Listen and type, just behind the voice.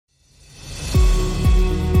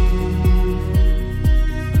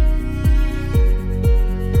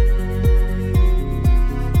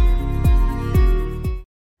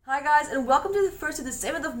and welcome to the 1st to the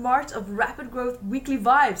 7th of March of Rapid Growth Weekly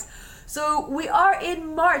Vibes. So we are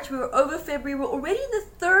in March, we're over February, we're already in the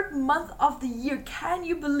third month of the year. Can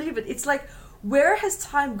you believe it? It's like, where has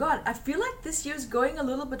time gone? I feel like this year's going a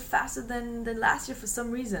little bit faster than last year for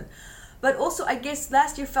some reason. But also, I guess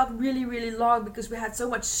last year felt really, really long because we had so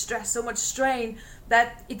much stress, so much strain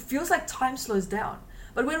that it feels like time slows down.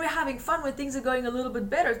 But when we're having fun, when things are going a little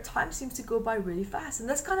bit better, time seems to go by really fast. And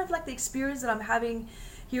that's kind of like the experience that I'm having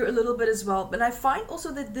here a little bit as well. But I find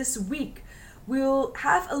also that this week we'll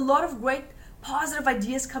have a lot of great positive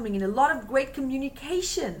ideas coming in, a lot of great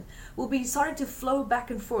communication will be starting to flow back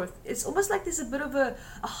and forth. It's almost like there's a bit of a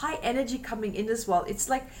high energy coming in as well. It's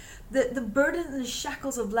like the burden and the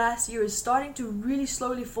shackles of last year is starting to really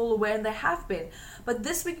slowly fall away, and they have been. But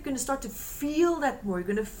this week you're going to start to feel that more. You're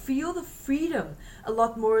going to feel the freedom a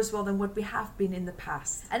lot more as well than what we have been in the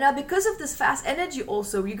past. And now because of this fast energy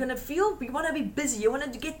also, you're going to feel, you want to be busy, you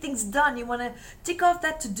want to get things done, you want to tick off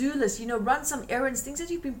that to-do list, run some errands, things that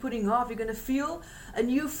you've been putting off. You're going to feel a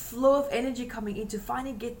new flow of energy coming in to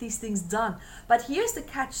finally get these things done. But here's the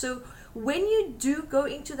catch. So when you do go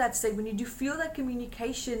into that state, when you do feel that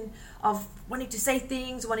communication of wanting to say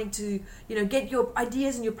things, wanting to, get your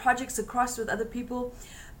ideas and your projects across with other people,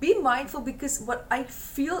 be mindful, because what I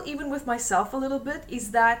feel even with myself a little bit is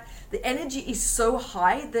that the energy is so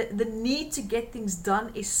high, the need to get things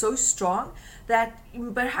done is so strong that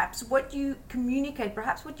perhaps what you communicate,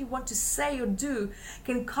 perhaps what you want to say or do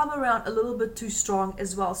can come around a little bit too strong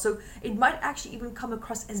as well. So it might actually even come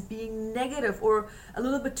across as being negative or a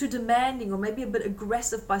little bit too demanding or maybe a bit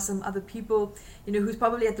aggressive by some other people, who's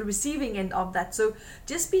probably at the receiving end of that. So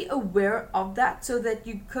just be aware of that so that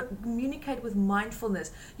you could communicate with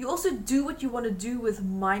mindfulness. You also do what you want to do with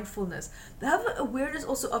mindfulness. Have awareness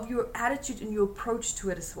also of your attitude and your approach to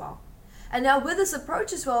it as well. And now with this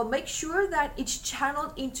approach as well, make sure that it's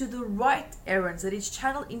channeled into the right errands, that it's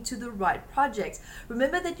channeled into the right projects.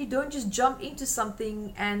 Remember that you don't just jump into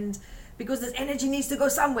something and because this energy needs to go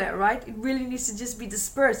somewhere, right? It really needs to just be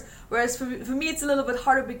dispersed. Whereas for me, it's a little bit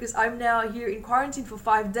harder because I'm now here in quarantine for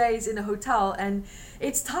 5 days in a hotel, and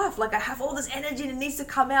it's tough. Like I have all this energy and it needs to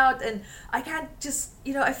come out, and I can't just,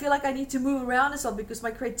 I feel like I need to move around as well because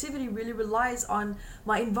my creativity really relies on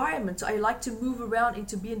my environment. So I like to move around and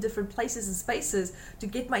to be in different places and spaces to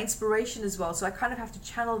get my inspiration as well. So I kind of have to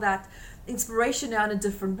channel that inspiration now in a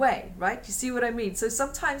different way, right? You see what I mean? So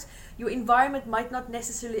sometimes your environment might not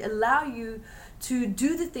necessarily allow you to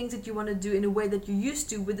do the things that you want to do in a way that you used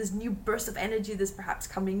to with this new burst of energy that's perhaps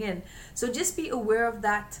coming in. So just be aware of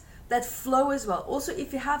that flow as well. Also,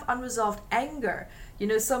 if you have unresolved anger,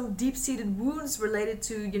 some deep-seated wounds related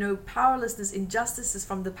to, powerlessness, injustices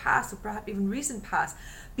from the past or perhaps even recent past,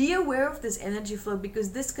 be aware of this energy flow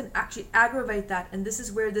because this can actually aggravate that. And this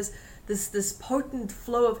is where this potent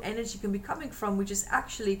flow of energy can be coming from, which is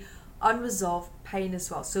actually unresolved pain as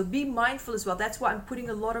well. So be mindful as well. That's why I'm putting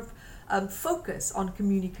a lot of focus on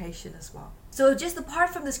communication as well. So just apart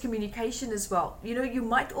from this communication as well, you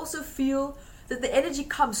might also feel that the energy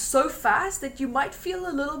comes so fast that you might feel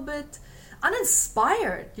a little bit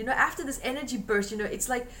uninspired, after this energy burst. It's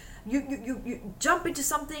like you jump into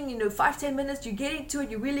something, 5-10 minutes, you get into it,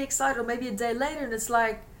 you're really excited, or maybe a day later and it's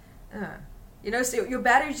like so your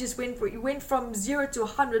battery just went from 0 to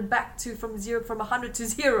 100 back to from 100 to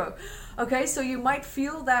 0. Okay, so you might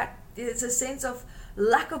feel that it's a sense of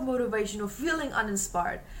lack of motivation or feeling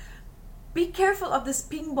uninspired. Be careful of this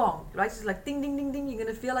ping pong, right? It's like ding, ding, ding, ding. You're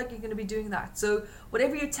going to feel like you're going to be doing that. So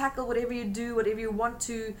whatever you tackle, whatever you do, whatever you want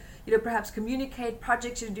to, perhaps communicate,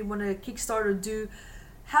 projects you want to kickstart or do,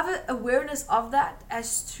 have an awareness of that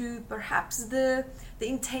as to perhaps the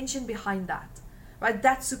intention behind that, right?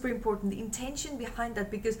 That's super important. The intention behind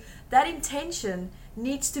that, because that intention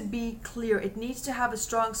needs to be clear. It needs to have a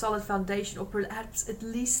strong, solid foundation, or perhaps at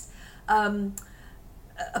least a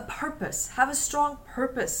purpose. Have a strong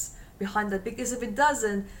purpose behind that, because if it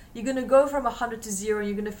doesn't, you're going to go from 100 to 0 and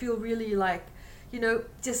you're going to feel really like,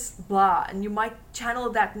 just blah, and you might channel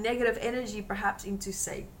that negative energy perhaps into,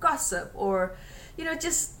 say, gossip or,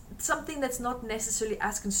 just something that's not necessarily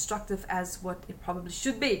as constructive as what it probably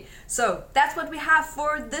should be. So that's what we have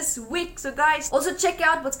for this week. So guys, also check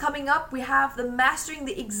out what's coming up. We have the Mastering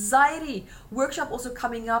the Anxiety workshop also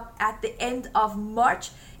coming up at the end of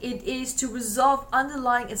March. It is to resolve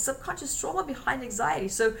underlying and subconscious trauma behind anxiety.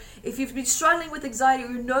 So if you've been struggling with anxiety or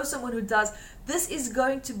you know someone who does, this is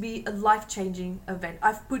going to be a life-changing event.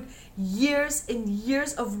 I've put years and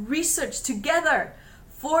years of research together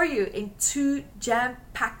for you in 2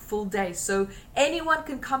 jam-packed full days. So anyone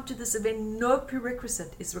can come to this event, no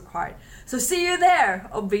prerequisite is required. So see you there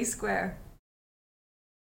on B Square.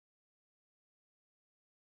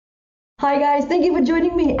 Hi guys, thank you for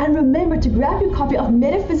joining me, and remember to grab your copy of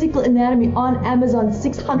Metaphysical Anatomy on Amazon,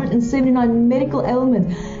 679 medical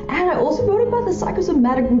ailments. And I also wrote about the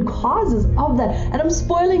psychosomatic root causes of that, and I'm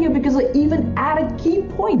spoiling it because I even added key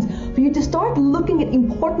points for you to start looking at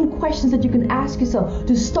important questions that you can ask yourself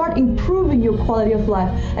to start improving your quality of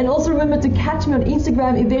life. And also remember to catch me on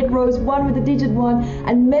Instagram, Yvette Rose, 1 with the digit 1,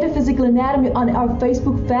 and Metaphysical Anatomy on our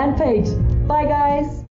Facebook fan page. Bye guys!